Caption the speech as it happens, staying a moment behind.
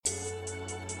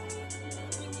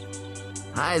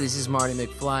Hi, this is Marty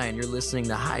McFly, and you're listening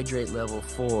to Hydrate Level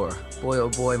 4. Boy, oh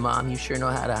boy, Mom, you sure know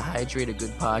how to hydrate a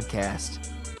good podcast.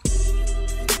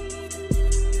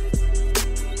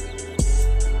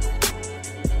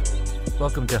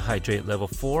 Welcome to Hydrate Level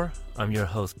 4. I'm your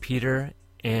host, Peter,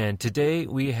 and today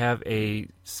we have a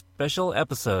special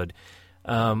episode.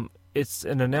 It's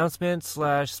an announcement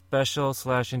slash special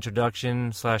slash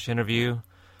introduction slash interview.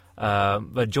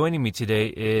 But joining me today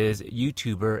is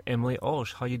YouTuber Emily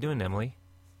Olsch. How you doing, Emily?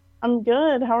 I'm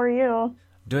good. How are you?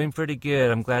 Doing pretty good.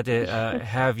 I'm glad to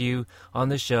have you on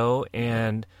the show.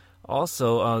 And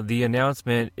also, the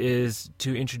announcement is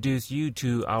to introduce you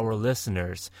to our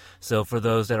listeners. So for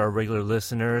those that are regular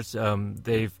listeners,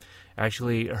 they've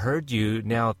actually heard you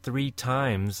now 3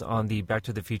 times on the Back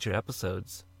to the Future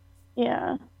episodes.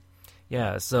 Yeah.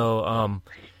 Yeah,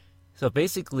 so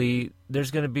basically, there's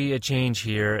going to be a change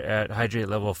here at Hydrate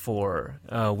Level 4.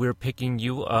 We're picking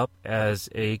you up as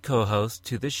a co-host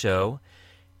to the show,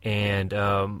 and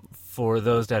for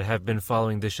those that have been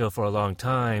following the show for a long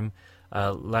time,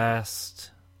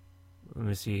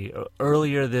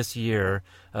 earlier this year,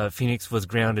 Phoenix was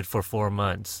grounded for 4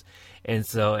 months. And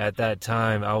so at that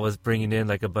time, I was bringing in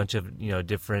like a bunch of,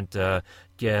 different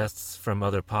guests from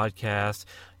other podcasts.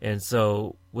 And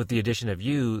so with the addition of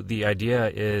you, the idea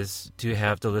is to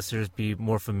have the listeners be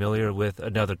more familiar with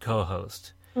another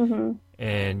co-host. Mm-hmm.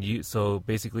 And so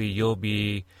basically you'll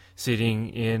be sitting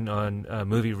in on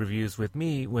movie reviews with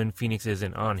me when Phoenix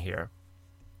isn't on here.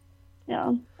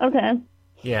 Yeah. Okay.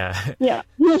 Yeah. Yeah.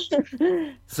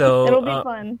 So it'll be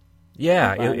fun.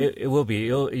 Yeah, it will be.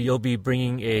 You'll be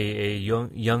bringing a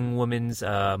young woman's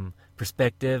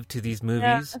perspective to these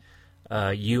movies.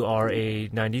 Yeah. You are a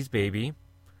 90s baby.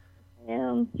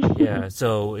 Yeah. Yeah,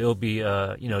 so it'll be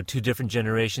 2 different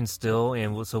generations still,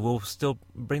 and we'll still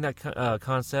bring that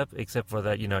concept, except for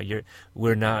that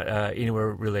we're not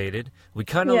anywhere related. We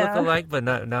kind of look alike, but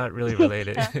not really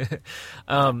related.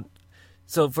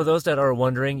 So for those that are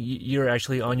wondering, you're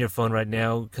actually on your phone right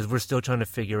now because we're still trying to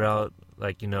figure out,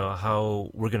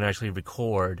 how we're going to actually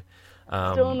record.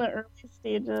 Still in the early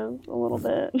stages, a little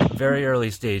bit. Very early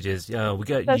stages.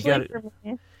 Especially for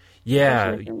me. Yeah.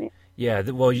 Especially for me. Yeah.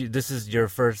 Well, this is your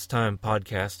first time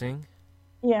podcasting.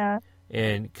 Yeah.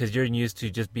 And because you're used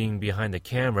to just being behind the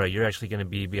camera, you're actually going to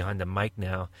be behind the mic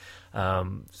now.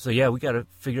 So yeah, we got to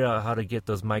figure out how to get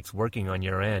those mics working on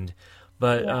your end.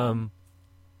 But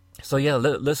So yeah,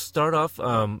 let's start off,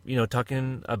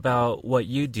 talking about what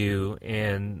you do,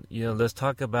 and let's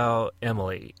talk about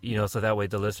Emily, so that way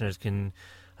the listeners can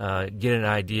get an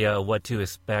idea of what to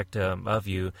expect of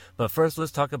you. But first,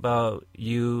 let's talk about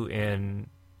you and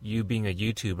you being a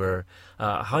YouTuber.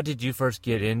 How did you first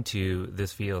get into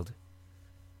this field?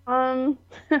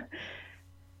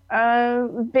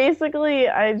 Basically,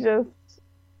 I just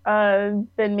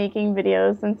been making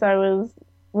videos since I was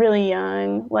really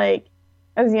young, like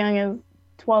as young as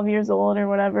 12 years old or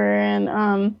whatever, and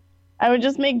I would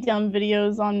just make dumb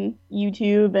videos on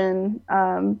YouTube, and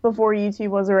before YouTube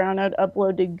was around, I'd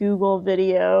upload to Google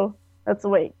Video. That's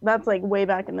like way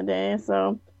back in the day.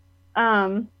 So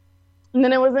and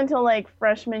then it was until like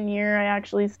freshman year I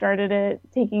actually started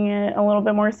taking it a little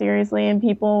bit more seriously, and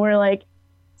people were like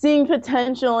seeing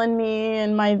potential in me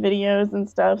and my videos and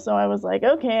stuff. So I was like,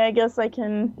 okay, I guess I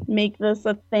can make this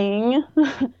a thing.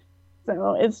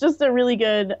 So it's just a really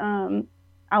good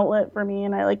outlet for me,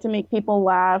 and I like to make people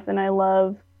laugh, and I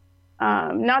love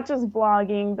not just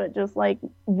vlogging, but just like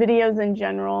videos in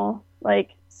general,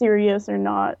 like serious or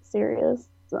not serious.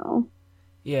 So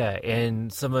yeah,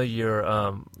 and some of your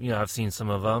I've seen some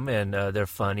of them, and they're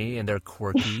funny and they're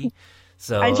quirky.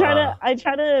 So I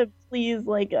try to please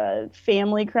like a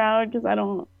family crowd, because I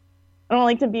don't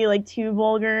like to be like too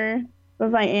vulgar. But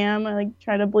if I am, I like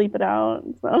try to bleep it out.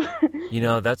 So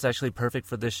that's actually perfect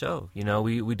for this show.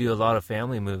 We do a lot of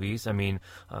family movies. I mean,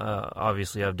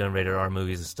 obviously I've done rated R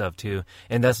movies and stuff too.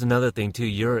 And that's another thing too.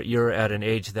 You're at an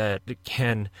age that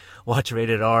can watch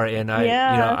rated R, and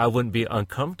I wouldn't be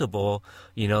uncomfortable,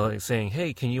 like saying,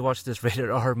 "Hey, can you watch this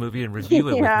rated R movie and review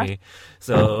it with me?"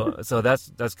 So that's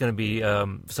going to be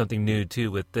something new too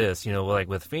with this. Like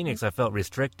with Phoenix, I felt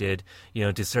restricted,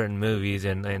 to certain movies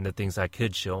and the things I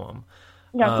could show them.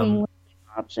 Got some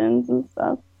options and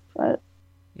stuff, but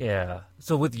yeah.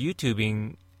 So with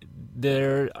YouTubing,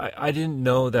 I didn't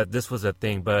know that this was a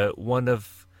thing, but one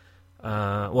of,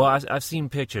 I've seen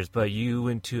pictures, but you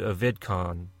went to a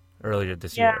VidCon earlier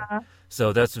this year.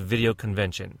 So that's a video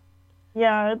convention.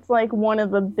 Yeah, it's like one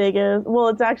of the biggest. Well,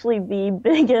 it's actually the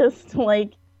biggest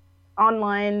like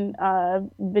online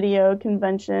video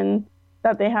convention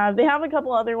that they have. They have a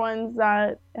couple other ones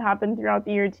that happen throughout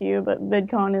the year too, but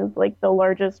VidCon is like the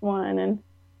largest one, and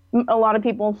a lot of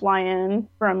people fly in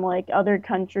from like other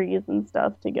countries and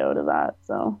stuff to go to that.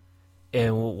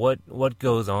 And what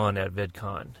goes on at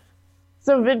VidCon?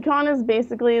 So VidCon is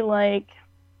basically like,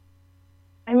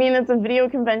 I mean, it's a video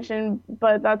convention,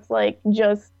 but that's like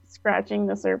just scratching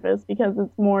the surface because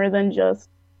it's more than just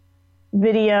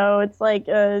video. It's like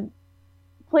a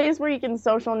place where you can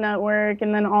social network,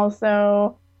 and then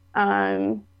also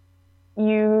um,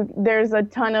 there's a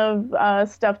ton of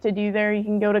stuff to do there. You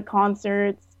can go to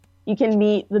concerts, you can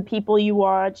meet the people you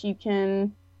watch, you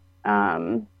can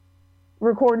um,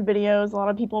 record videos. A lot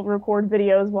of people record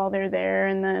videos while they're there,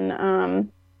 and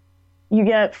then you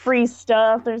get free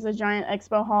stuff. There's a giant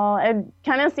expo hall. I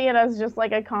kind of see it as just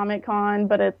like a Comic Con,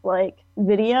 but it's like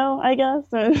video, I guess.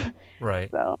 Right.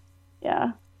 So,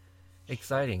 yeah.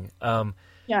 Exciting.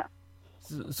 Yeah.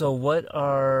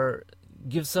 So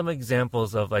give some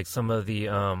examples of like some of the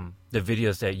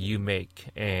videos that you make,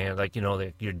 and like, you know,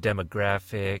 like your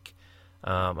demographic,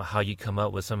 how you come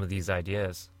up with some of these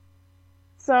ideas.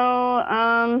 So,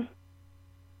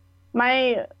 let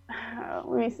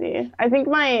me see. I think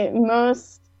my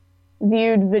most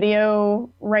viewed video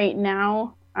right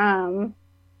now,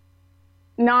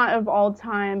 not of all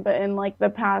time, but in like the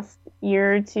past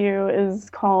year or two, is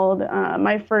called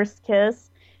My First Kiss.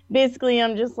 Basically,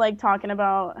 I'm just like talking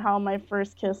about how my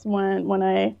first kiss went when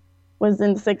I was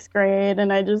in sixth grade,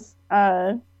 and I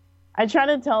try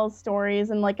to tell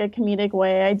stories in like a comedic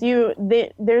way.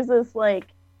 There's this like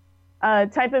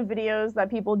type of videos that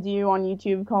people do on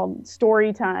YouTube called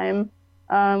story time,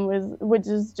 which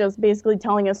is just basically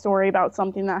telling a story about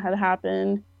something that had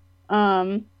happened.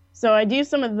 So I do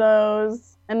some of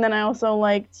those, and then I also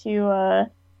like to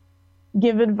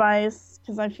give advice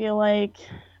because I feel like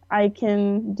I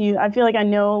feel like I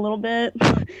know a little bit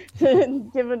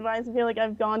to give advice. I feel like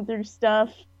I've gone through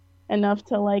stuff enough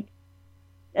to like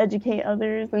educate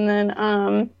others. And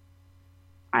then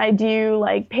I do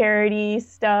like parody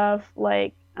stuff,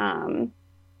 like a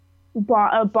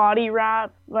body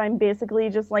wrap. I'm basically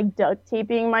just like duct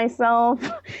taping myself,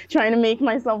 trying to make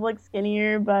myself look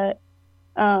skinnier. But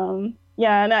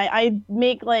yeah, and I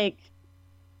make like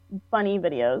funny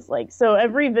videos. Like, so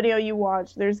every video you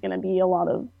watch, there's gonna be a lot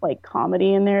of like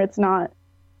comedy in there. It's not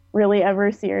really ever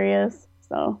serious.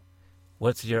 So,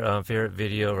 what's your favorite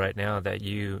video right now that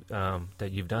you've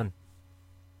done?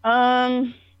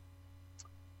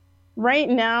 Right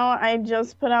now, I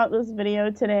just put out this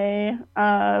video today,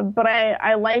 but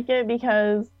I like it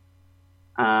because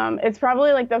it's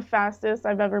probably like the fastest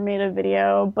I've ever made a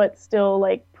video, but still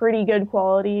like pretty good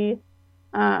quality.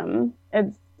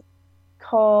 It's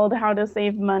called How to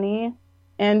Save Money,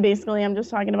 and basically I'm just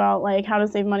talking about like how to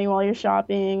save money while you're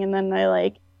shopping. And then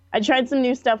I tried some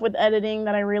new stuff with editing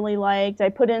that I really liked. I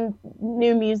put in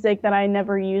new music that I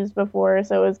never used before,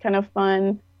 so it was kind of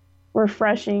fun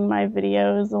refreshing my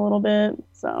videos a little bit.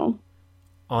 So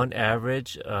on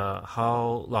average,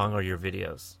 how long are your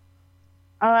videos?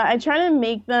 I try to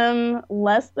make them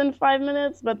less than 5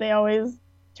 minutes, but they always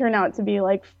turn out to be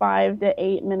like 5 to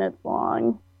 8 minutes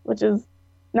long, which is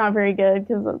not very good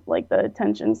because it's like the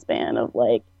attention span of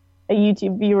like a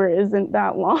YouTube viewer isn't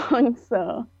that long.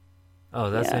 So oh,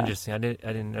 that's yeah. interesting. I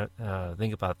didn't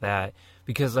think about that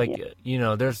because like you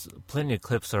know, there's plenty of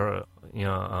clips are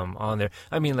on there.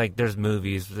 I mean, like there's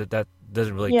movies that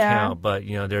doesn't really count, but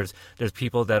you know, there's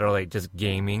people that are like just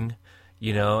gaming,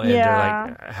 you know, and they're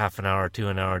like half an hour to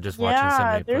an hour just watching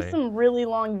somebody play. There's some really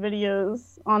long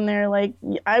videos on there. Like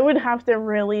I would have to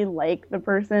really like the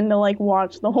person to like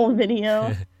watch the whole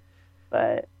video.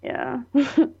 But yeah.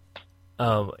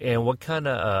 And what kind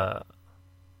of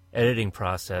editing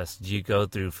process do you go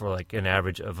through for like an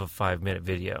average of a 5-minute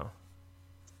video?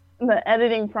 The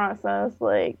editing process,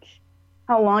 like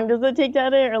how long does it take to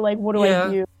edit, or like what do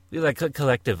I do? Like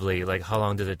collectively, like how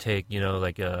long does it take? You know,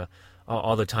 like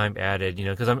all the time added. You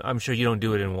know, because I'm sure you don't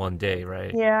do it in one day,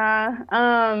 right? Yeah.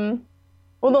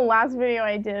 Well, the last video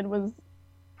I did was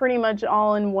pretty much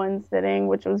all in one sitting,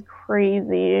 which was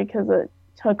crazy because it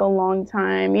took a long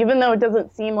time. Even though it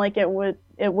doesn't seem like it would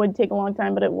take a long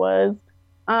time, but it was.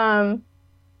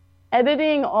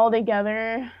 Editing all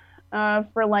together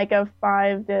for like a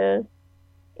 5 to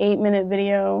 8 minute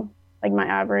video, like my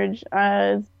average,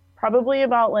 is probably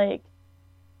about like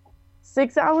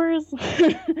 6 hours.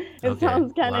 It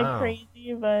sounds kind of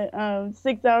crazy, but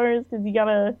 6 hours because you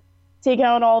gotta take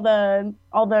out all the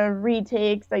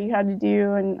retakes that you had to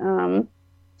do, and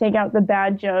take out the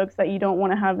bad jokes that you don't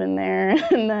want to have in there,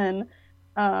 and then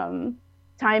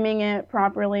timing it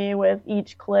properly with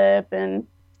each clip, and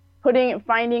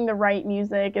finding the right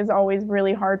music is always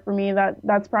really hard for me.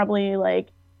 That's probably like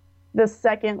the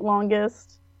second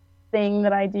longest thing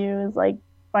that I do, is like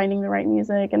finding the right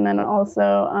music, and then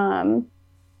also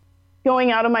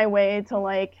going out of my way to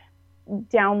like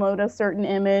download a certain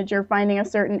image or finding a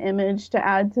certain image to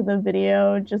add to the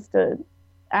video just to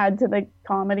add to the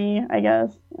comedy, I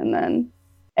guess. And then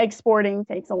exporting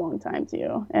takes a long time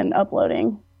too, and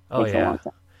uploading takes a long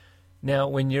time. Now,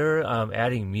 when you're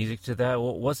adding music to that,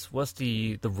 what's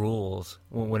the rules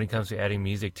when it comes to adding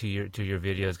music to your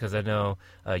videos? Because I know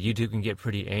YouTube can get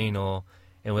pretty anal,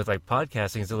 and with like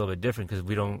podcasting, it's a little bit different because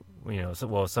we don't,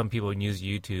 some people use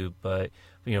YouTube, but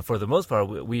for the most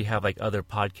part, we have like other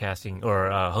podcasting or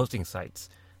hosting sites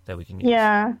that we can use.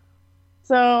 Yeah.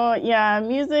 So yeah,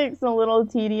 music's a little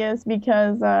tedious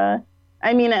because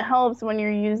it helps when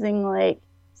you're using like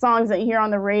songs that you hear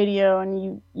on the radio,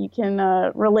 and you can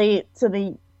relate to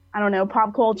the,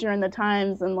 pop culture and the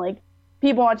times, and like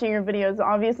people watching your videos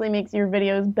obviously makes your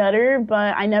videos better,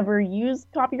 but I never use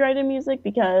copyrighted music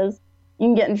because you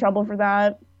can get in trouble for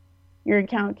that. Your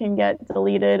account can get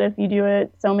deleted if you do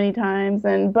it so many times.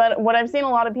 But what I've seen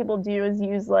a lot of people do is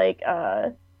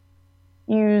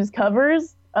use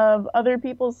covers of other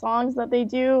people's songs that they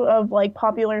do, of like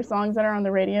popular songs that are on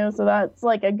the radio. So that's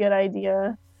like a good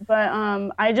idea. But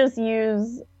I just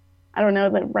use, I don't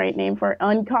know the right name for it,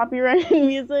 uncopyrighted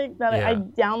music that I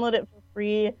download it for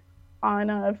free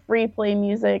on Free Play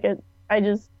Music. I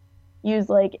just use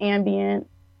like ambient,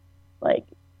 like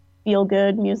feel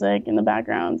good music in the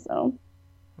background, so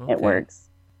it works.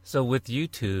 So with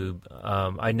YouTube,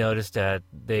 I noticed that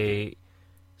they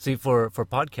see for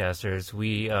podcasters,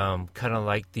 we kind of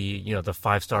like the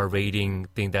 5-star rating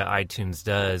thing that iTunes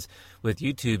does. With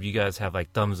YouTube, you guys have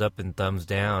like thumbs up and thumbs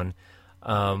down.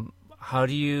 How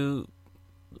do you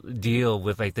deal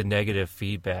with like the negative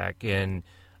feedback, and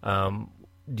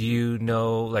do you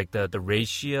know like the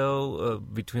ratio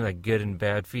between like good and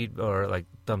bad feed, or like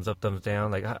thumbs up, thumbs down?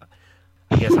 Like, I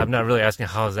guess I'm not really asking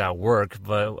how does that work,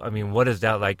 but I mean, what is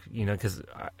that like? Because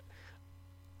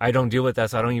I don't deal with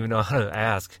that, so I don't even know how to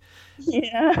ask.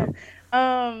 Yeah.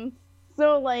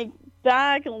 So like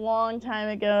back a long time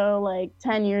ago, like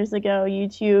 10 years ago,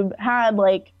 YouTube had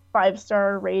like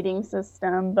 5-star rating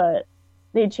system, but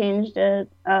they changed it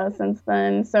since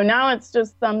then. So now it's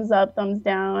just thumbs up, thumbs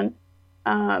down,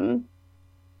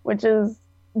 which is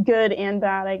good and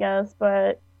bad, I guess.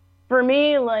 But for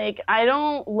me, like, I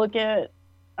don't look at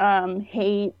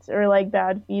hate or like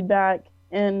bad feedback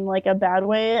in like a bad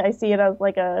way. I see it as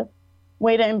like a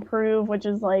way to improve, which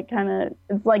is like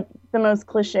it's like the most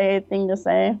cliche thing to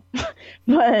say,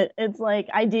 but it's like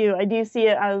I do see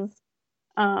it as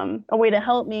a way to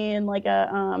help me, and like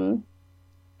a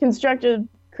constructive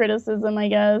criticism, I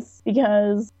guess,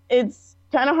 because it's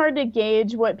kind of hard to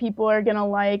gauge what people are gonna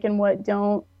like and what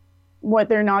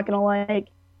they're not gonna like.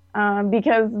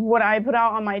 Because what I put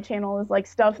out on my channel is like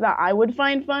stuff that I would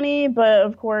find funny, but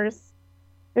of course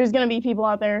there's going to be people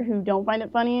out there who don't find it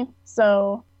funny.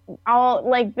 So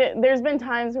there's been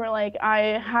times where like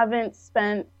I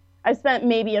spent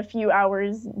maybe a few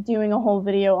hours doing a whole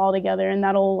video all together, and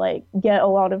that'll like get a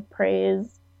lot of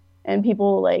praise and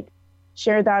people like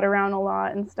share that around a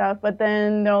lot and stuff. But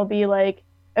then there'll be like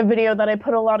a video that I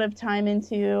put a lot of time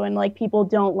into and like people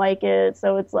don't like it.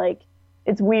 So it's like,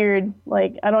 it's weird.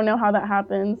 Like, I don't know how that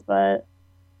happens, but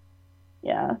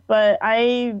yeah, but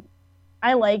I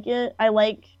like it. I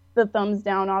like the thumbs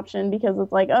down option because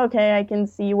it's like, okay, I can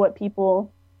see what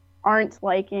people aren't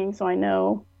liking, so I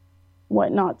know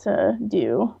what not to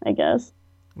do, I guess.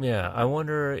 Yeah, I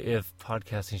wonder if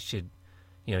podcasting should,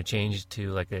 change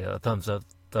to like a thumbs up,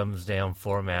 thumbs down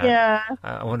format. Yeah.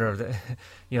 I wonder if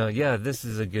that, this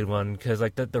is a good one because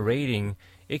like the rating,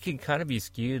 it can kind of be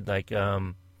skewed. Like,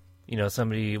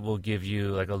 somebody will give you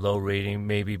like a low rating,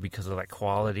 maybe because of like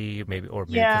quality, maybe because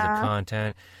of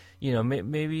content.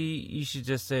 Maybe you should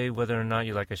just say whether or not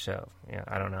you like a show. Yeah,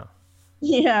 I don't know.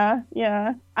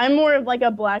 Yeah. I'm more of like a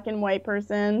black and white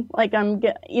person. Like I'm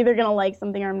either going to like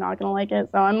something or I'm not going to like it.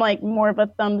 So I'm like more of a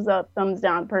thumbs up, thumbs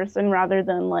down person rather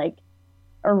than like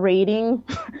a rating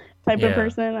type of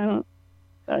person.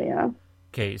 So yeah.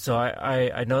 Okay, so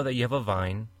I know that you have a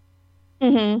Vine.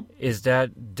 Mm-hmm. Is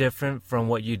that different from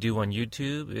what you do on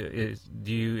YouTube?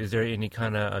 Is there any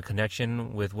kind of a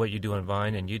connection with what you do on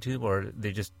Vine and YouTube, or are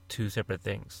they just two separate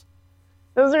things?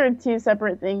 Those are two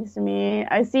separate things to me.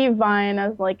 I see Vine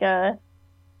as like I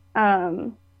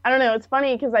don't know. It's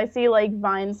funny because I see like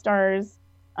Vine stars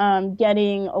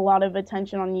getting a lot of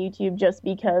attention on YouTube just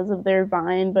because of their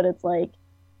Vine, but it's like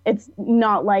it's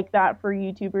not like that for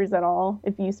YouTubers at all.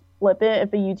 If you flip it,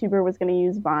 if a YouTuber was going to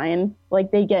use Vine, like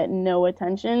they get no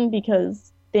attention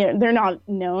because they're not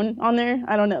known on there.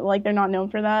 I don't know, like they're not known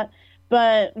for that.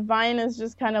 But Vine is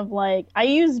just kind of like, I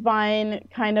use Vine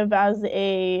kind of as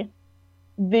a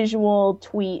visual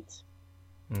tweet.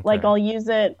 Okay. Like I'll use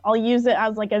it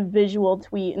as like a visual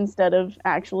tweet instead of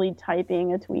actually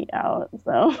typing a tweet out.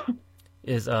 So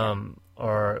Is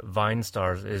or Vine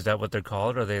stars, is that what they're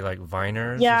called? Are they like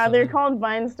Viners or yeah, they're something? called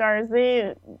Vine stars.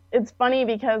 It's funny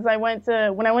because when I went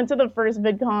to the first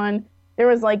VidCon, there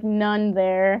was like none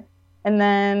there. And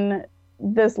then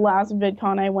this last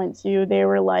VidCon I went to, they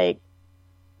were like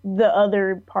the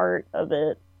other part of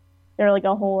it. They're like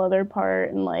a whole other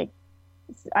part, and like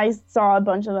I saw a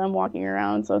bunch of them walking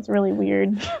around, so it's really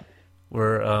weird.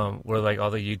 Were like all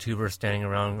the YouTubers standing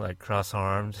around like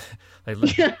cross-armed, like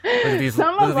look at these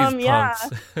Some look of at them, these yeah.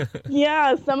 punks.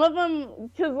 Yeah, some of them,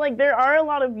 because like there are a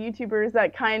lot of YouTubers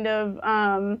that kind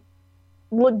of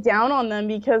look down on them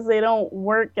because they don't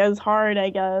work as hard, I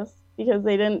guess, because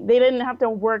they didn't have to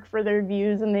work for their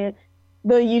views, and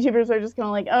the YouTubers are just kind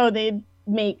of like, oh, they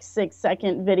make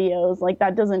 6-second videos, like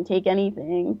that doesn't take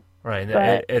anything. Right, and the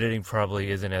But editing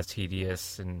probably isn't as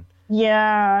tedious, and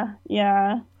yeah,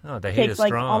 oh, the hate takes is like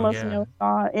strong. almost Yeah, no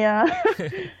thought. Yeah,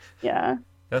 yeah.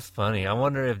 that's funny. I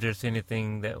wonder if there's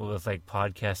anything that was like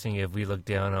podcasting if we look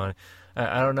down on.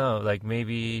 I don't know, like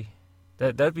maybe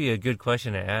that'd be a good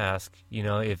question to ask. You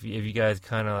know, if you guys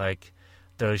kind of like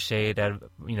throw shade at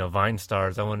Vine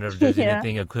stars, I wonder if there's Yeah.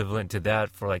 anything equivalent to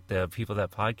that for like the people that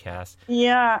podcast.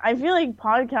 Yeah, I feel like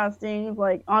podcasting is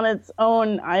like on its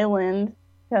own island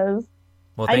because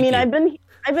Well, I thank mean you. I've been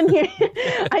hearing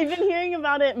I've been hearing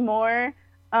about it more,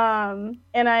 and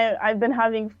I've been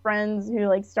having friends who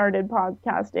like started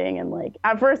podcasting, and like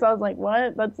at first I was like,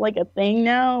 what? That's like a thing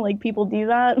now? Like people do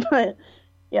that? But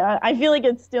yeah, I feel like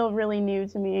it's still really new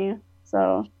to me.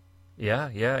 So Yeah,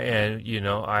 and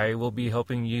I will be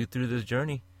helping you through this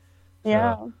journey.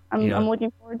 yeah, So, I'm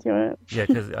looking forward to it. yeah,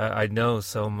 because I know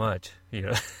so much.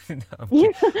 No, I'm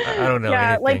Yeah, kidding. I don't know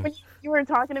yeah. Like anything. when you were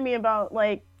talking to me about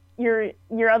like your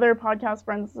other podcast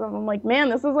friends, I'm like, man,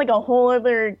 this is like a whole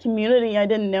other community I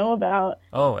didn't know about.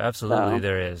 Oh, absolutely, So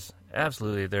there is.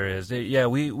 Absolutely, there is. Yeah,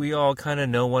 we all kind of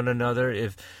know one another.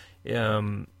 If,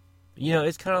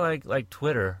 it's kind of like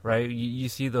Twitter, right? You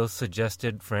see those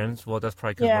suggested friends. Well, that's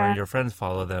probably because one yeah. of your friends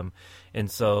follow them, and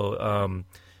so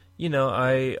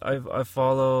I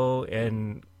follow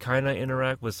and kind of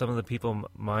interact with some of the people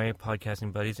my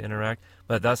podcasting buddies interact,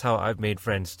 but that's how I've made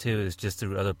friends too, is just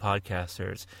through other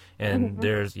podcasters. And Mhm.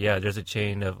 there's a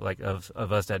chain of like of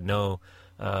us that know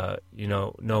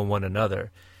one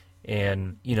another.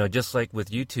 And just like with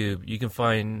YouTube, you can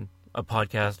find a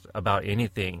podcast about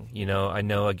anything. I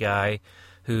know a guy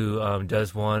who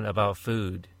does one about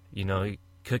food,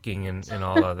 cooking and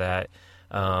all of that.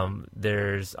 I'm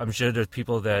sure there's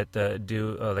people that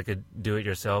do like a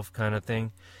do-it-yourself kind of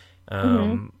thing.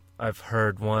 Mhm. I've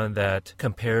heard one that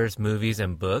compares movies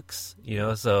and books,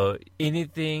 so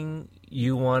anything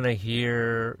you want to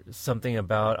hear something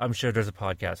about, I'm sure there's a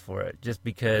podcast for it, just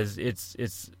because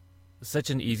it's such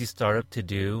an easy startup to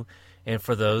do. And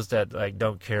for those that like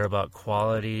don't care about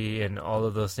quality and all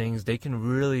of those things, they can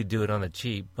really do it on the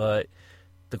cheap, but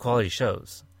the quality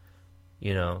shows,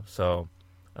 so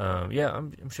yeah,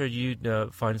 I'm sure you'd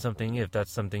find something if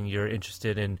that's something you're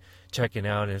interested in checking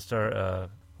out and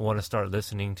want to start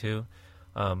listening to.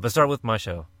 But start with my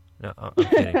show. No, I'm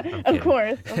kidding. I'm Of kidding.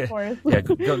 course, of course. Yeah,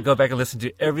 go back and listen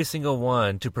to every single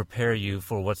one to prepare you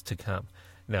for what's to come.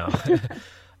 No.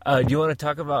 Do you want to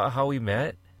talk about how we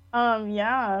met?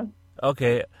 Yeah.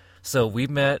 Okay, so we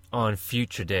met on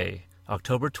Future Day,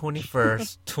 October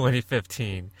 21st,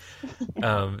 2015.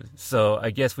 So I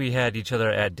guess we had each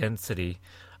other at Density.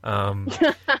 Um,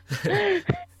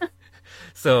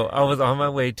 so I was on my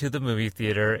way to the movie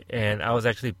theater, and I was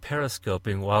actually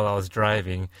periscoping while I was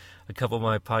driving. A couple of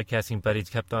my podcasting buddies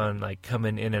kept on like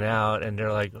coming in and out, and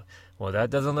they're like, well, that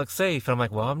doesn't look safe. And I'm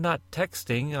like, well, I'm not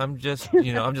texting. I'm just,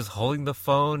 I'm just holding the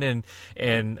phone.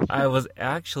 And I was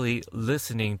actually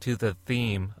listening to the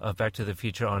theme of Back to the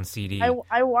Future on CD.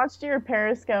 I watched your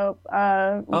Periscope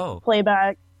Oh,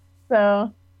 playback,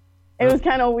 so it was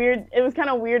kind of weird. It was kind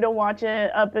of weird to watch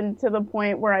it up until the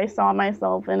point where I saw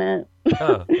myself in it.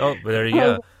 oh, there you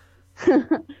go.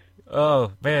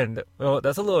 Oh man, well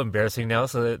that's a little embarrassing now.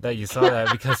 So that you saw that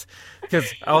because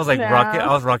I was like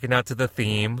Yeah. rocking out to the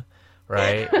theme,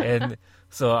 right? And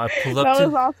so I pull up That to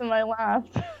was awesome. I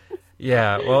laughed.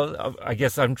 yeah. Well, I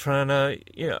guess I'm trying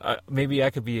to maybe I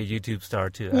could be a YouTube star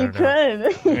too. I You don't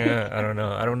know. could. Yeah, I don't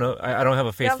know. I don't have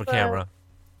a face have for the camera.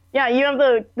 Yeah, you have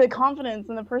the confidence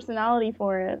and the personality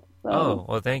for it. So Oh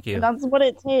well, thank you. that's what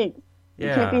it takes. You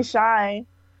can't Yeah. be shy.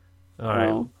 All right.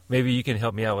 So Maybe you can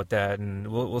help me out with that, and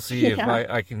we'll see if yeah.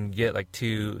 I can get like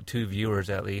two viewers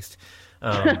at least.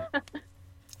 Um, yeah.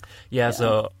 Yeah.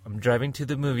 So I'm driving to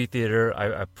the movie theater.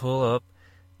 I pull up,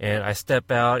 And I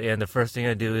step out, and the first thing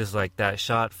I do is like that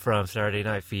shot from Saturday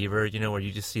Night Fever, where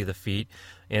you just see the feet.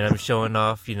 And I'm showing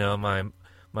off, my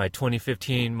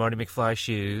 2015 Marty McFly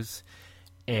shoes.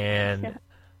 And,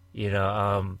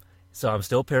 so I'm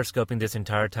still periscoping this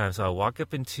entire time. So I walk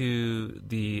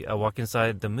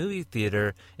inside the movie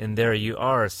theater, and there you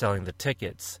are selling the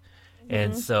tickets. Mm-hmm.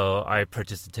 And so I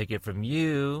purchased a ticket from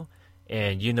you,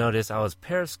 and you noticed I was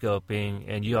periscoping,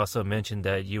 and you also mentioned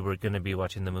that you were going to be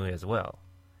watching the movie as well.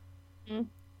 Mm-hmm.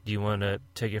 Do you want to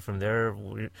take it from there?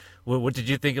 What did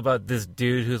you think about this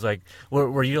dude who's like,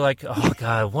 were you like, oh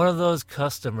God, one of those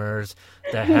customers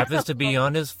that happens to be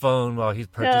on his phone while he's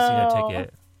purchasing a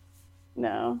ticket?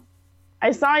 No.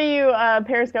 I saw you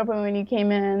periscoping when you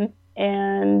came in,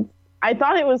 and I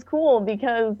thought it was cool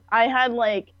because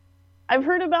I've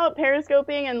heard about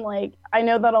periscoping, and I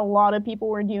know that a lot of people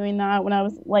were doing that when I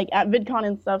was at VidCon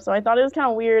and stuff, so I thought it was kind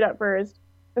of weird at first.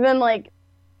 But then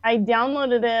I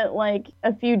downloaded it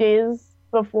a few days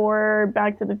before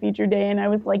Back to the Future Day, and I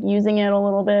was using it a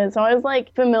little bit, so I was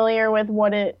familiar with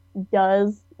what it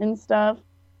does and stuff.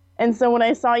 And so when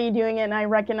I saw you doing it and I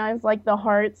recognized the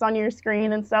hearts on your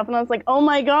screen and stuff, and I was like, oh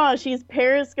my gosh, he's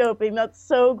periscoping. That's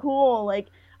so cool.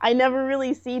 I never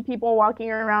really see people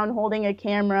walking around holding a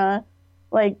camera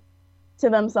to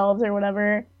themselves or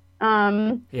whatever.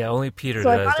 Yeah, only Peter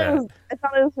does that. I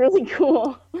thought it was really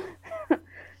cool.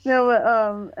 No, but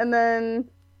and then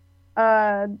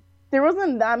there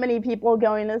wasn't that many people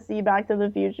going to see Back to the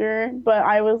Future, but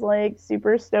I was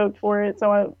super stoked for it.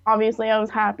 So obviously I was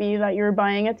happy that you were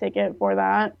buying a ticket for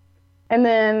that. And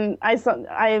then I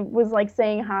was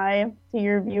saying hi to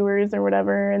your viewers or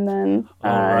whatever, and then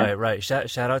right.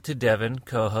 Shout out to Devin,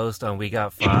 co-host on We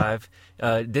Got Five.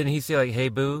 Didn't he say hey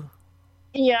boo?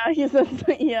 Yeah, he said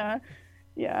yeah.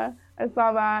 I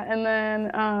saw that, and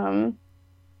then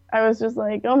I was just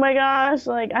oh my gosh,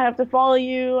 I have to follow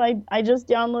you. I just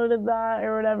downloaded that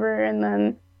or whatever. And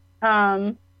then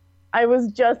I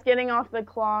was just getting off the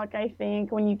clock, I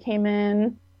think, when you came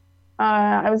in.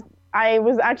 I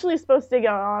was actually supposed to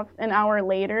get off an hour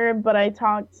later, but I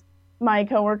talked my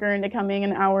coworker into coming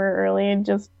an hour early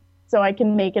just so I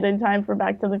can make it in time for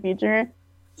Back to the Future.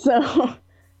 So,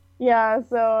 yeah,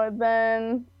 so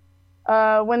then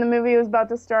when the movie was about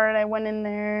to start, I went in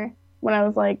there when I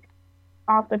was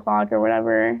off the clock or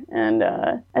whatever, and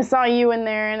I saw you in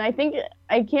there, and I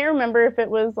can't remember if it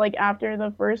was after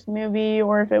the first movie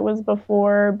or if it was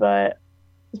before, but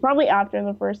it's probably after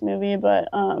the first movie. But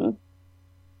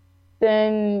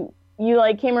then you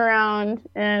came around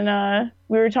and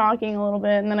we were talking a little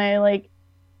bit, and then I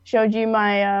showed you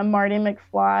my Marty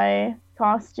McFly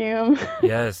costume.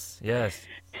 Yes.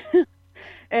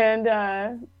 And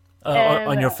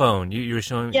on your phone, you were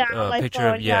showing a picture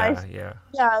phone, of a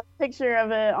picture of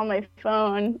it on my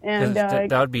phone, and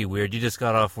that would be weird. You just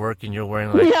got off work and you're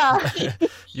wearing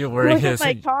you're wearing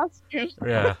my costume.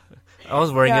 Yeah, I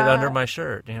was wearing it under my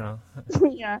shirt, Yeah,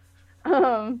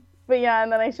 but yeah,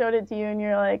 and then I showed it to you, and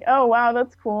you're like, "Oh wow,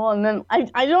 that's cool." And then I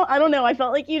don't know. I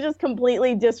felt like you just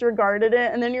completely disregarded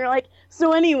it, and then you're like,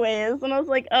 "So, anyways," and I was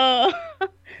like, "Oh."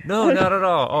 No, not at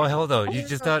all. Oh hell no! You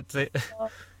just not say.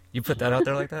 You put that out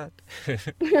there like that?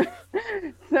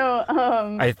 So,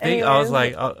 I think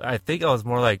I was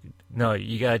more like, no,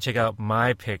 you gotta check out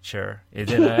my picture. And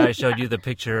then I showed you the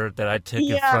picture that I took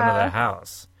in front of the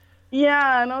house.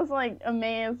 Yeah, and I was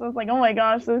amazed. I was oh my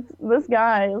gosh, this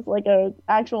guy is a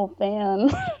actual fan.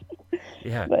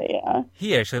 Yeah. But yeah.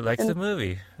 He actually likes the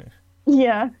movie.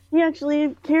 Yeah, he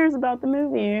actually cares about the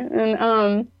movie.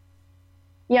 And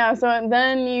yeah, so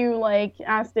then you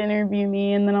asked to interview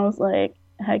me, and then I was like,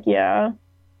 heck yeah.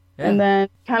 And then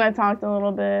kind of talked a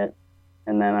little bit,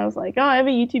 and then I was like, oh, I have a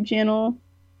YouTube channel.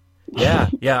 Yeah.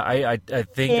 I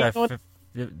think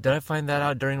did I find that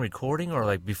out during recording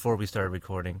or before we started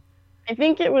recording? I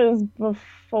think it was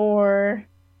before.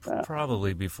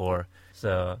 Probably before.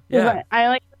 So yeah.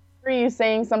 I remember you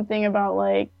saying something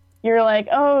about you're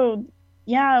oh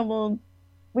yeah, well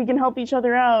we can help each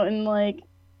other out and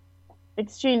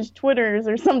exchange Twitters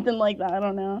or something like that. I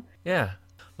don't know. Yeah.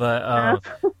 But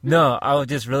no, I was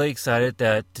just really excited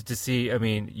to see. I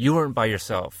mean, you weren't by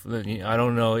yourself. I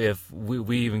don't know if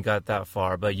we even got that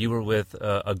far, but you were with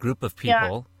a group of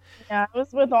people. Yeah, I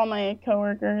was with all my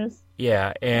coworkers.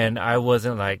 Yeah, and I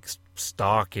wasn't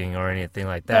stalking or anything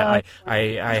like that.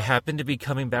 I happened to be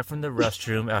coming back from the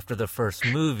restroom after the first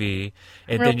movie,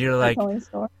 and then you're like,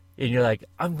 and you're like,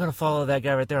 I'm gonna follow that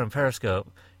guy right there on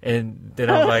Periscope. And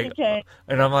then I'm like, Okay.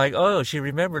 oh, she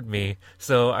remembered me.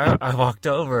 So I walked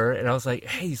over and I was like,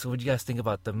 hey, so what do you guys think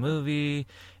about the movie?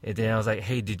 And then I was like,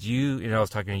 hey, did you, I was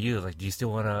talking to you, like, do you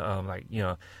still want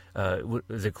to,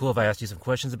 is it cool if I asked you some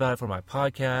questions about it for my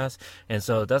podcast? And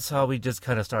so that's how we just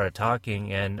kind of started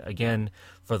talking. And again,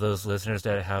 for those listeners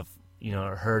that have,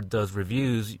 heard those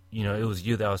reviews, it was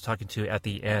you that I was talking to at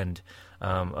the end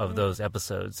of those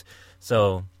episodes.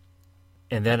 So,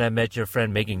 and then I met your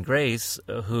friend Megan Grace,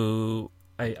 who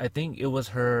I think it was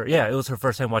her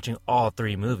first time watching all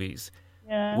 3 movies,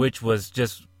 which was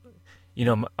just,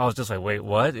 I was just like, wait,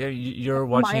 what? You're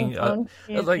watching,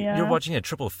 you're watching a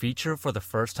triple feature for the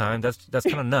first time. That's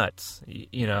kind of nuts,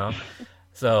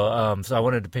 So, so I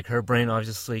wanted to pick her brain,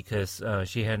 obviously, because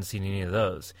she hadn't seen any of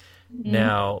those. Mm-hmm.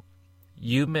 Now,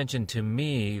 you mentioned to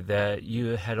me that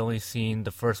you had only seen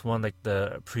the first one like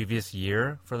the previous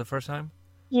year for the first time.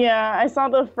 Yeah, I saw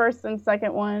the first and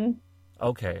second one.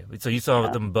 Okay, so you saw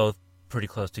them both pretty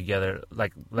close together,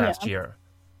 like last year.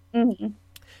 Mm-hmm.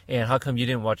 And how come you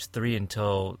didn't watch 3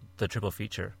 until the triple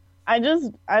feature?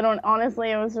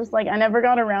 Honestly, it was just like I never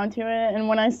got around to it. And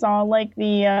when I saw like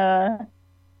the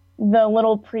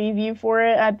little preview for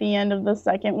it at the end of the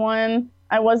second one,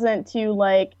 I wasn't too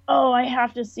like, oh, I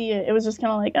have to see it. It was just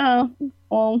kind of like, oh,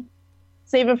 well,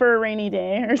 save it for a rainy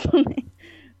day or something.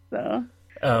 So.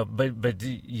 But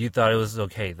you thought it was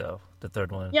okay though, the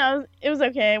third one? Yeah, it was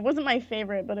okay. It wasn't my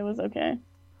favorite, but it was okay.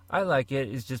 I like it.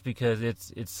 It's just because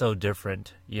it's so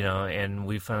different, and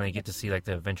we finally get to see like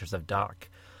the adventures of Doc.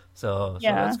 So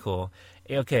that's cool.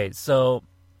 Okay, so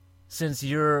since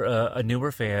you're a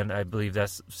newer fan, I believe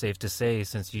that's safe to say,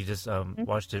 since you just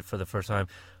watched it for the first time.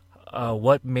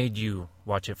 What made you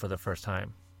watch it for the first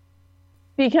time?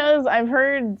 Because I've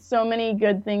heard so many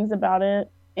good things about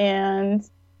it, and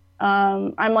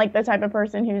I'm like the type of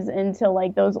person who's into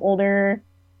like those older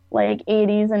like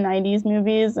 80s and 90s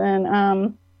movies. And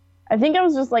I think I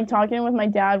was just like talking with my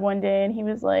dad one day, and he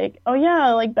was like, oh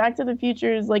yeah, like Back to the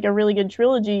Future is like a really good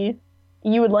trilogy.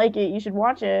 You would like it. You should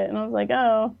watch it. And I was like,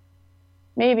 oh,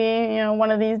 maybe,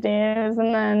 one of these days.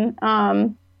 And then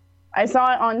I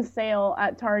saw it on sale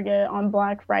at Target on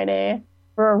Black Friday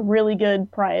for a really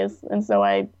good price. And so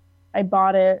I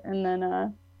bought it, and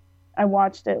then I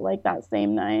watched it like that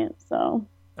same night. So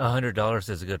 $100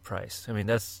 is a good price. I mean,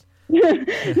 that's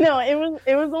no,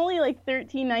 it was only like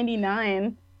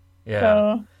 $13.99. Yeah.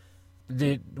 So...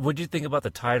 What did you think about the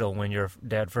title when your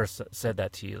dad first said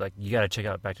that to you? Like, you got to check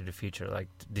out Back to the Future. Like,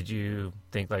 did you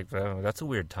think like, oh, that's a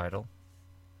weird title?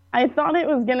 I thought it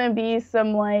was gonna be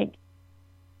some like,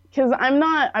 because I'm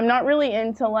not really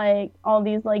into like all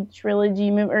these like trilogy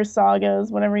or sagas,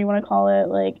 whatever you want to call it.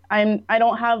 Like, I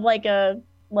don't have like a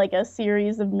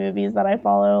series of movies that I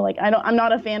follow. Like, I'm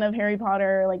not a fan of Harry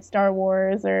Potter, or like Star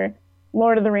Wars or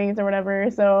Lord of the Rings or whatever.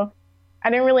 So I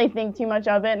didn't really think too much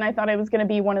of it, and I thought it was going to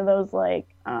be one of those like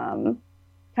kind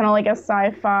of like a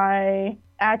sci-fi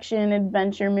action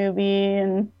adventure movie.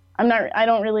 And I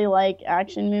don't really like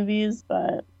action movies,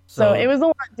 but so it was a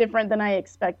lot different than I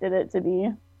expected it to be.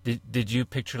 Did you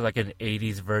picture like an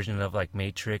 80s version of like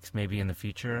Matrix maybe in the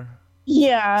future?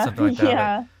 Yeah. Something like that.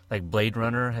 Yeah. Like Blade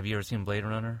Runner. Have you ever seen Blade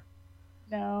Runner?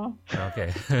 No.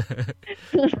 Okay.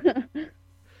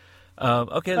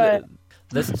 Okay.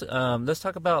 Let's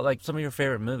talk about like some of your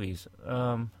favorite movies.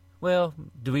 Well,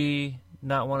 do we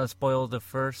not want to spoil the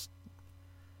first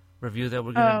review that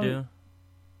we're gonna do?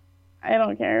 I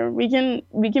don't care. We can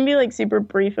be like super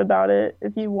brief about it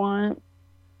if you want,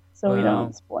 so we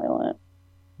don't spoil it.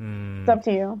 It's up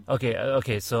to you.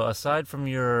 Okay. So aside from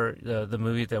your the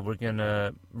movie that we're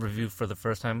gonna review for the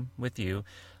first time with you,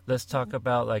 let's talk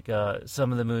about like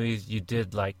some of the movies you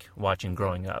did like watching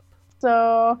growing up.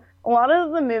 So a lot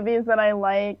of the movies that I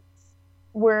liked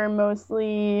were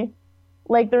mostly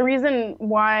like the reason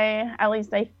why, at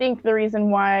least I think the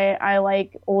reason why I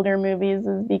like older movies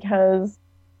is because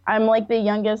I'm like the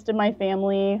youngest in my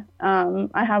family.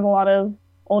 I have a lot of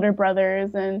older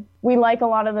brothers, and we like a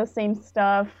lot of the same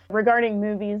stuff regarding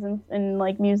movies and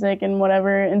like music and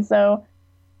whatever. And so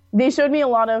they showed me a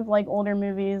lot of like older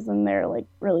movies, and they're like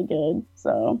really good.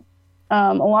 So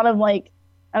a lot of like,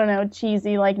 I don't know,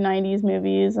 cheesy like 90s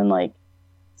movies and like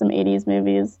some 80s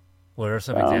movies. What are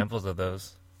some examples of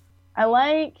those? I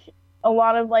like a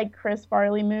lot of like Chris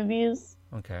Farley movies.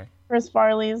 Okay. Chris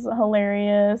Farley's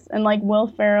hilarious, and like Will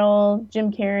Ferrell,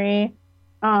 Jim Carrey.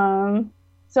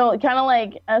 So kind of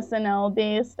like SNL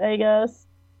based, I guess,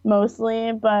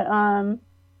 mostly. But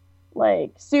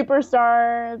like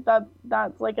Superstar,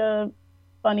 that's like a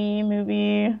funny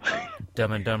movie.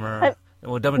 Dumb and Dumber.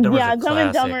 Well, Dumb and Dumber's Yeah, a Dumb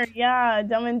and Dumber. classic. Yeah,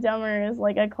 Dumb and Dumber is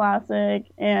like a classic,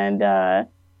 and I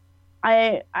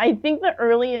think the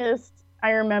earliest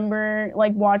I remember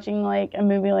like watching like a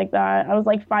movie like that, I was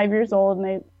like 5 years old,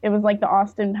 and it was like the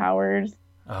Austin Powers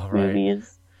Oh, right.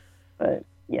 movies. But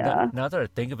yeah, Now that I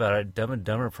think about it, Dumb and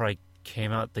Dumber probably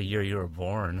came out the year you were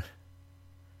born.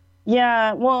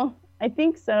 yeah. Well, I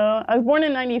think so. I was born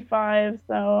in '95,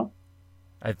 so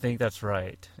I think that's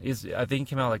right. I think it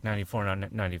came out like 94,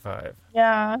 not 95.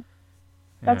 yeah,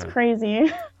 that's Yeah.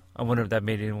 crazy. I wonder if that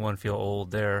made anyone feel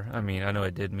old there. I mean, I know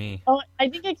it did me. Oh, I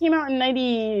think it came out in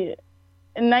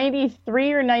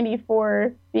 93 or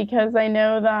 94 because I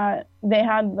know that they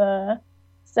had the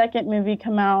second movie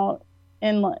come out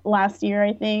in last year,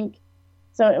 I think.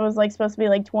 So it was like supposed to be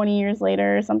like 20 years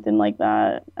later or something like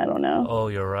that. I don't know. Oh,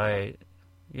 you're right.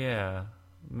 Yeah.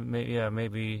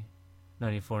 Maybe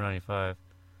 94, 95.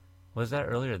 Was that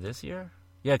earlier this year?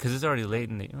 Yeah, because it's already late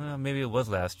in the. Well, maybe it was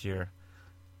last year.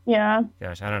 Yeah.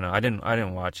 Gosh, I don't know. I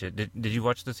didn't watch it. Did you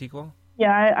watch the sequel?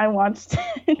 Yeah, I watched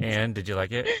it. And did you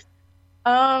like it?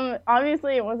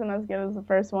 Obviously it wasn't as good as the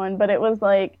first one, but it was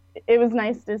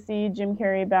nice to see Jim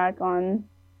Carrey back on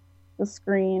the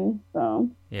screen. So,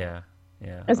 Yeah.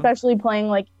 Yeah. especially playing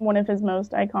like one of his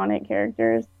most iconic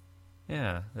characters.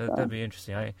 Yeah. So. That'd be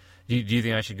interesting. Do you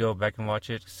think I should go back and watch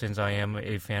it since I am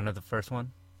a fan of the first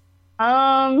one?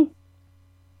 Um,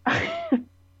 I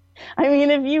mean,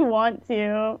 if you want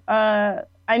to,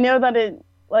 I know that it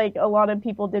like a lot of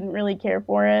people didn't really care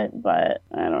for it, but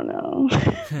I don't know.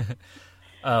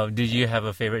 Did you have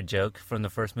a favorite joke from the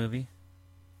first movie?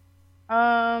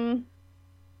 Um,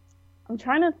 I'm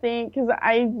trying to think because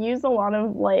I use a lot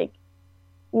of like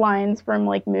lines from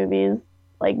like movies,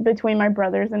 like between my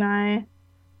brothers and I.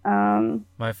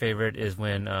 My favorite is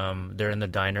when they're in the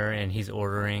diner and he's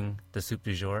ordering the soup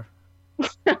du jour.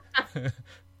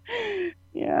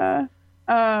 Yeah.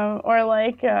 Or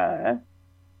like I'm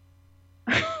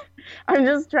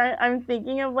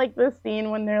thinking of like the scene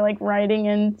when they're like riding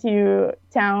into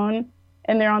town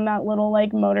and they're on that little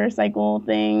like motorcycle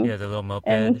thing. Yeah, the little moped.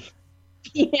 And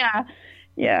yeah,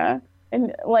 yeah.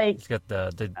 And like He's got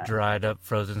the dried up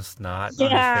frozen snot yeah,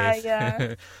 on his face.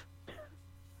 yeah.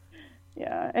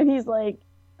 Yeah. And he's like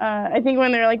I think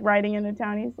when they're like riding into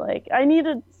town, he's like, I need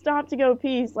to stop to go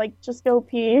pee. He's like, just go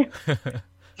pee.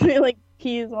 He like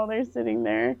pees while they're sitting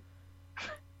there.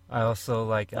 I also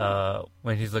like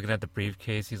when he's looking at the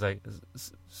briefcase. He's like,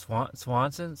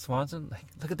 Swanson. Like,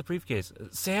 look at the briefcase.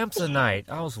 Samsonite.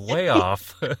 I was way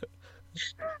off.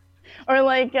 Or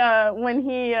like when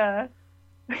he I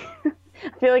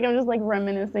feel like I'm just like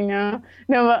reminiscing now.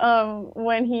 No, but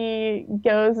when he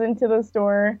goes into the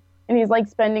store and he's like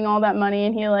spending all that money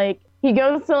and he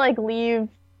goes to like leave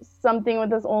something with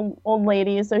this old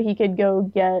lady so he could go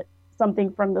get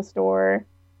something from the store,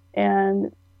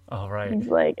 and All right. he's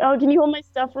like, "Oh, can you hold my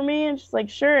stuff for me?" And she's like,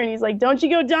 "Sure." And he's like, "Don't you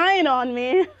go dying on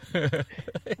me."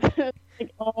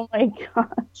 Like, oh my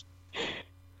gosh.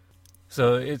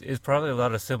 So it's probably a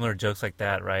lot of similar jokes like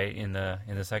that, right? In the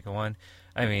second one,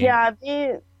 I mean, Yeah,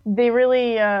 they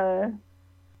really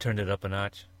turned it up a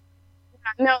notch.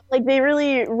 no, like they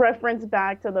really reference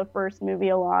back to the first movie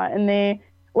a lot, and they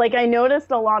like I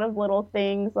noticed a lot of little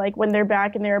things like when they're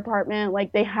back in their apartment,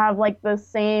 like they have like the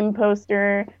same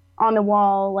poster on the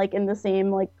wall, like in the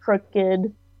same like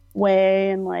crooked way,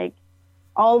 and like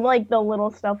all like the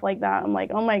little stuff like that. I'm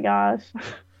like, oh my gosh.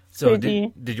 So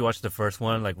Crazy. did you watch the first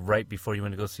one like right before you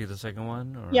went to go see the second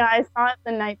one? Or? Yeah,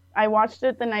 I watched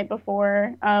it the night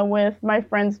before with my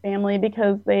friend's family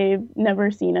because they've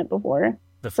never seen it before.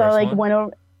 The So I first like one? went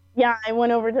over. Yeah, I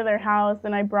went over to their house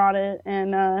and I brought it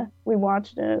and we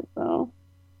watched it. So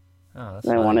Oh, that's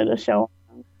I fun. wanted to show.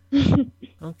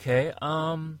 Okay.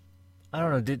 I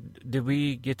don't know. Did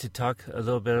we get to talk a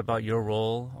little bit about your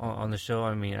role on the show?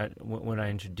 I mean, when I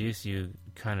introduced you,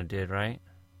 kind of did, right?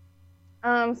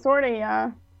 Sorta,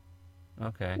 yeah.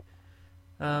 Okay.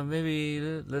 Maybe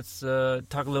let's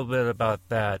talk a little bit about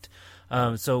that.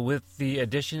 So with the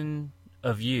addition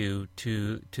of you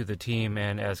to the team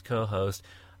and as co-host,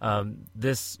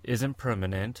 this isn't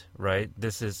permanent, right?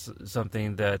 This is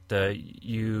something that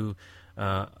you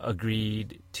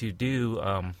agreed to do.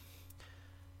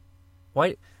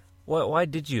 Why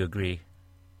did you agree?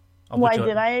 Why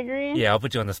did I agree? Yeah, I'll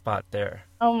put you on the spot there.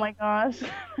 Oh my gosh.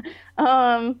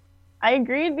 I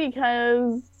agreed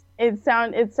because it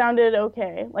sounded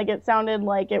okay. Like it sounded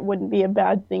like it wouldn't be a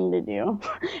bad thing to do.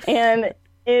 And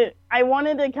I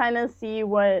wanted to kind of see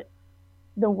what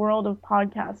the world of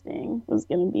podcasting was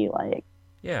going to be like.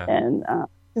 Yeah. And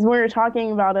because we were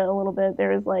talking about it a little bit,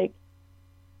 there was like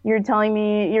you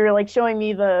were like showing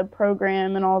me the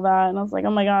program and all that, and I was like,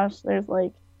 oh my gosh, there's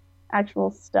like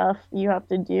actual stuff you have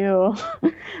to do.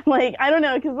 Like, I don't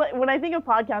know, because like, when I think of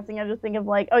podcasting, I just think of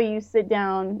like, oh, you sit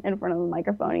down in front of a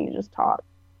microphone and you just talk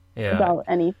Yeah. about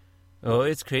anything. Oh,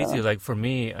 it's crazy. So, Like for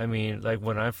me, I mean, like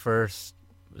when I first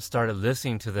started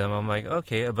listening to them, I'm like,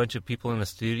 okay, a bunch of people in the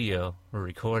studio were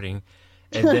recording,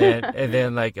 and then and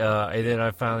then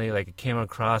I finally like came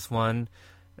across one,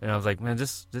 and I was like, man,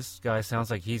 this guy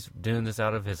sounds like he's doing this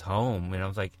out of his home, and I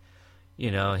was like,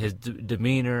 his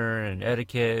demeanor and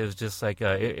etiquette, it was just like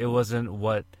it wasn't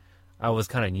what I was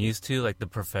kind of used to, like the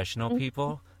professional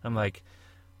people. I'm like,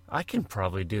 I can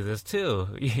probably do this too,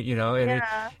 and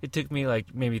yeah. it took me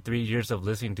like maybe 3 years of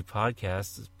listening to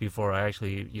podcasts before I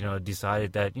actually,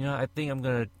 decided that, I think I'm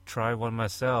going to try one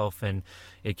myself. And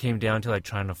it came down to like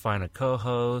trying to find a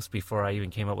co-host before I even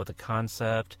came up with a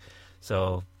concept.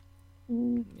 So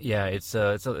yeah, it's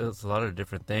a lot of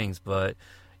different things, but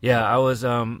yeah, I was,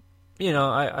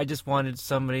 I just wanted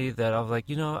somebody that I was like,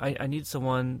 I need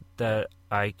someone that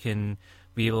I can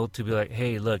be able to be like,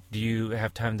 hey, look, do you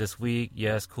have time this week?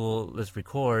 Yes, cool, let's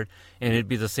record. And it'd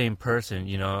be the same person,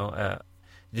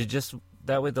 just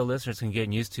that way the listeners can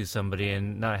get used to somebody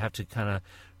and not have to kind of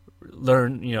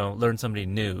learn somebody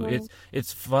new. Mhm.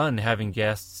 It's fun having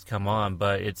guests come on,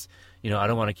 but it's, I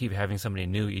don't want to keep having somebody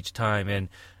new each time.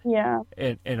 Yeah.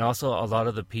 And also a lot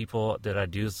of the people that I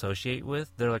do associate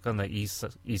with, they're like on the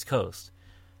East Coast,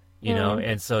 Mm.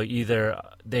 and so either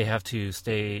they have to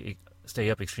stay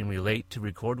up extremely late to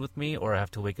record with me, or I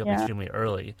have to wake up Yeah. extremely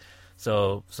early.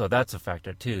 So that's a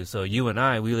factor too. So you and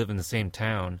I, we live in the same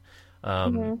town,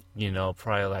 Hmm.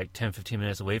 probably like 10, 15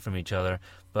 minutes away from each other,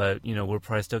 but we're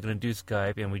probably still going to do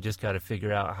Skype, and we just got to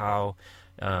figure out how,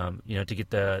 to get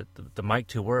the mic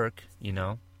to work,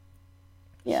 Yeah.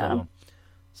 so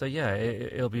so yeah,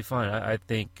 it'll be fun. I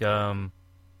think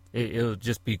it'll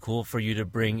just be cool for you to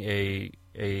bring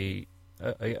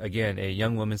again a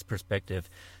young woman's perspective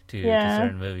to Yeah.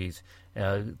 certain movies,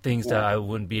 things that Yeah. I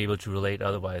wouldn't be able to relate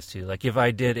otherwise to. Like if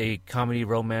I did a comedy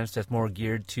romance that's more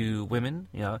geared to women,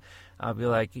 I'll be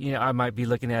like, I might be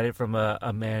looking at it from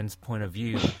a man's point of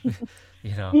view,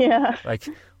 you know, Yeah. like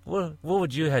what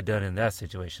would you have done in that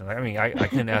situation? Like, I mean, I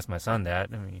couldn't ask my son that.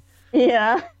 I mean,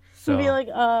 Yeah. And be so. like,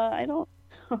 I don't.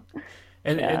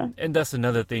 And, Yeah. and that's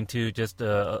another thing too. Just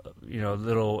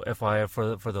little FYI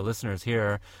for the listeners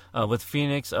here, with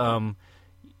Phoenix. Uh,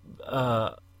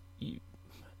 y-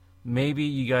 Maybe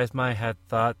you guys might have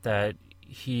thought that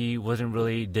he wasn't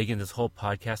really digging this whole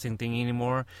podcasting thing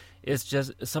anymore. It's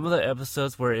just some of the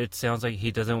episodes where it sounds like he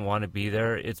doesn't want to be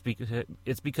there. It's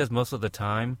because most of the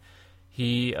time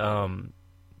he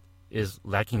is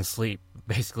lacking sleep.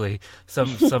 Basically, some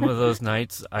of those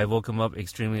nights I woke him up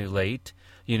extremely late.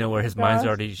 Where his mind's Gosh.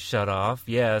 already shut off.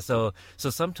 Yeah, so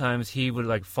sometimes he would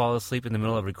like fall asleep in the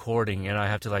middle of recording, and I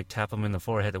have to like tap him in the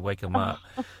forehead to wake him up.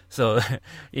 So,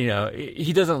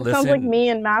 he doesn't Sounds like listen. me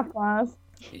in math class.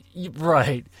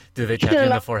 Right? Do they tap you in the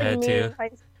That's like forehead me too? in high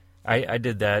school. I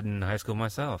did that in high school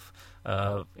myself.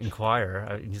 In choir,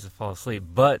 I used to fall asleep,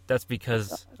 but that's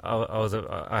because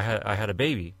I had a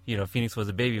baby. Phoenix was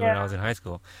a baby when I Yeah. was in high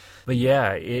school. But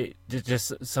yeah,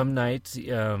 just some nights,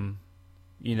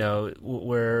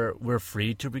 where we're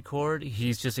free to record.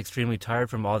 He's just extremely tired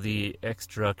from all the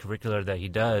extracurricular that he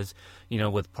does.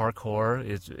 With parkour,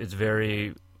 it's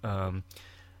very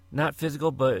not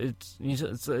physical, but it's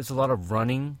a lot of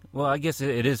running. Well, I guess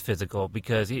it is physical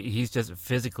because he's just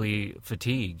physically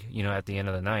fatigued, at the end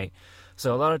of the night.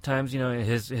 So a lot of times,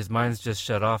 his mind's just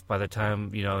shut off by the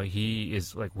time, he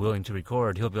is like willing to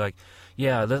record. He'll be like,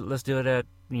 yeah, let's do it at,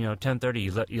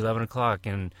 10:30, 11 o'clock,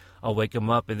 and I'll wake him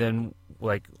up. And then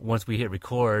like once we hit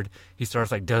record, he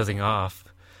starts like dozing off.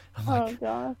 I'm like, Oh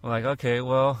gosh. I'm like, okay,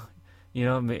 well,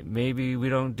 maybe we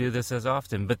don't do this as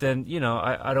often. But then,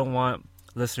 I don't want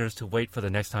listeners to wait for the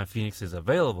next time Phoenix is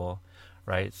available,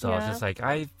 right? So I was Yeah. just like,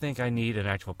 I think I need an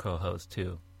actual co-host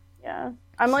too. Yeah.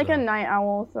 I'm like a So night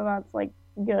owl, so that's like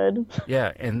good.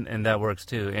 yeah, and that works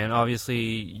too. And obviously,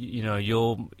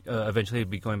 you'll eventually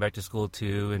be going back to school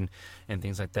too, and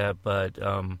things like that. But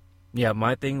yeah,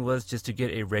 my thing was just to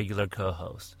get a regular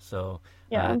co-host. So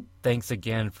Yeah. thanks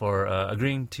again for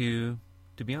agreeing to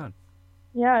be on.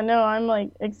 Yeah, no, I'm like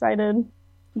excited.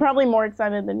 Probably more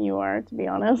excited than you are, to be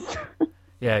honest.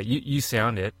 Yeah, you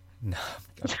sound it. No,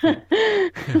 I'm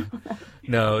kidding.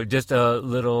 No, just a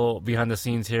little behind the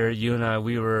scenes here. You and I,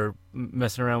 we were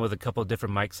messing around with a couple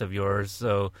different mics of yours.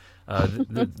 So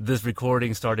this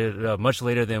recording started much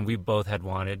later than we both had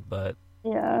wanted. But,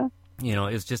 Yeah.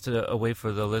 it's just a way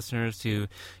for the listeners to,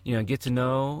 get to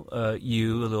know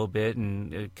you a little bit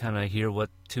and kind of hear what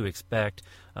to expect,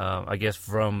 I guess,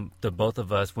 from the both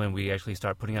of us when we actually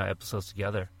start putting out episodes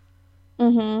together.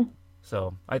 Mhm.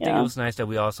 So I think it was nice that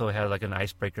we also had like an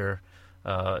icebreaker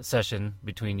session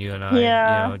between you and I,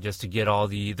 Yeah. you know, just to get all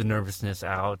the nervousness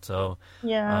out. So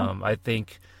Yeah. I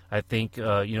think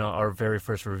you know, our very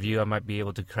first review, I might be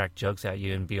able to crack jokes at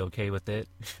you and be okay with it.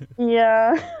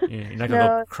 Yeah. You're not gonna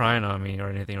go crying on me or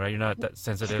anything, right? You're not that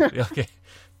sensitive. Okay.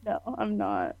 No, I'm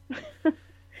not.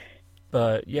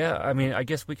 But yeah, I mean, I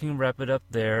guess we can wrap it up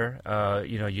there.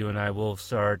 You know, you and I will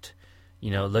start,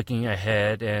 you know, looking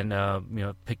ahead and you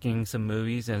know, picking some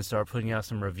movies and start putting out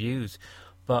some reviews.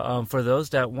 But for those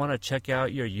that want to check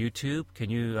out your YouTube, can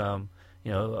you,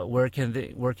 you know, where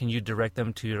can you direct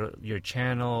them to your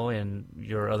channel and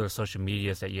your other social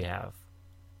medias that you have?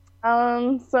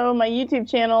 So my YouTube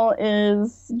channel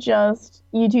is just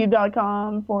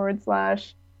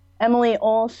youtube.com/Emily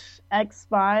Olsch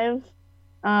X5.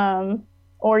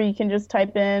 Or you can just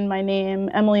type in my name,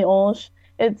 Emily Olsch.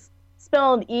 It's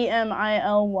spelled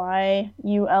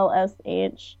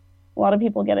EMILYULSH. A lot of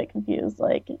people get it confused,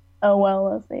 like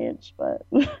OLSH, but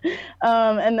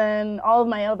and then all of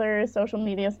my other social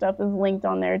media stuff is linked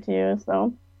on there too.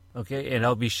 So okay, and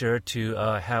I'll be sure to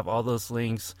have all those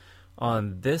links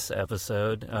on this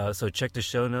episode, so check the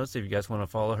show notes if you guys want to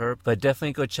follow her, but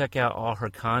definitely go check out all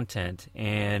her content,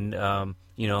 and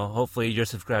you know, hopefully you're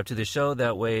subscribed to the show,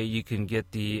 that way you can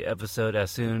get the episode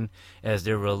as soon as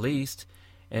they're released.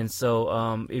 And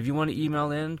so if you want to email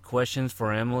in questions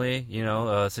for Emily, you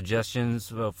know,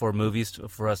 suggestions for movies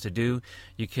for us to do,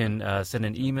 you can send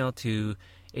an email to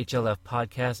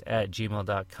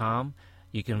hlfpodcast@gmail.com.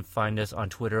 You can find us on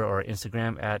Twitter or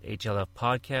Instagram at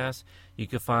hlfpodcast. You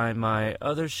can find my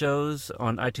other shows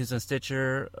on iTunes and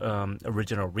Stitcher,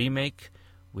 Original Remake,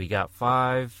 We Got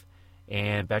 5,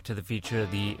 and Back to the Future,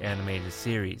 the animated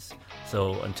series.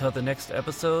 So until the next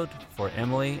episode, for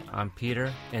Emily, I'm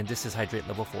Peter, and this is Hydrate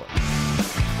Level 4.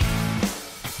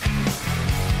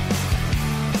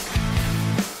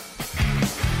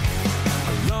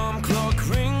 Alarm clock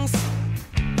rings,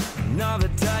 another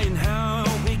day and how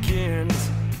it begins.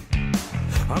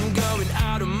 I'm going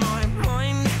out of my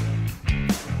mind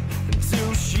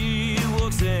until she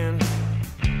walks in.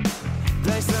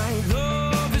 They say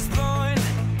love is blind,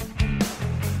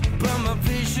 but my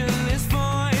vision is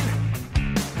fine.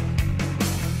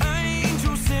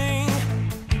 Angels sing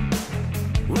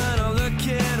when I look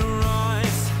in her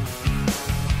eyes.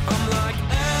 I'm like,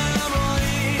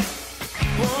 Emily,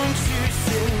 won't you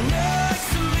sit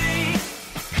next to me?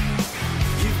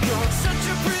 You've got such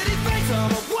a pretty face,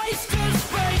 I'm a waste of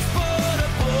space, but a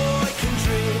boy can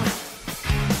dream.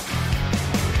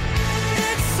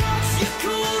 It's such a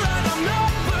cool and I'm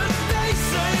not what they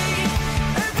say.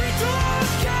 Every dog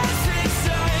has its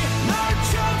say. No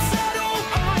chance at all,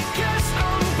 I guess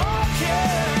I'm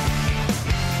barking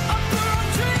up the wrong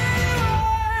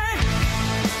treeway.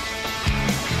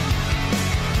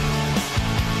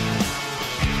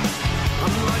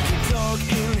 I'm like a dog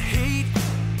in heat,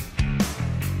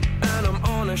 and I'm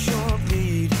on a short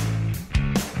lead.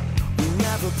 We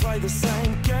never play the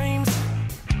same games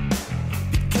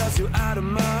because you're out of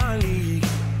my league.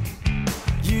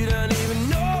 You don't even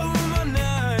know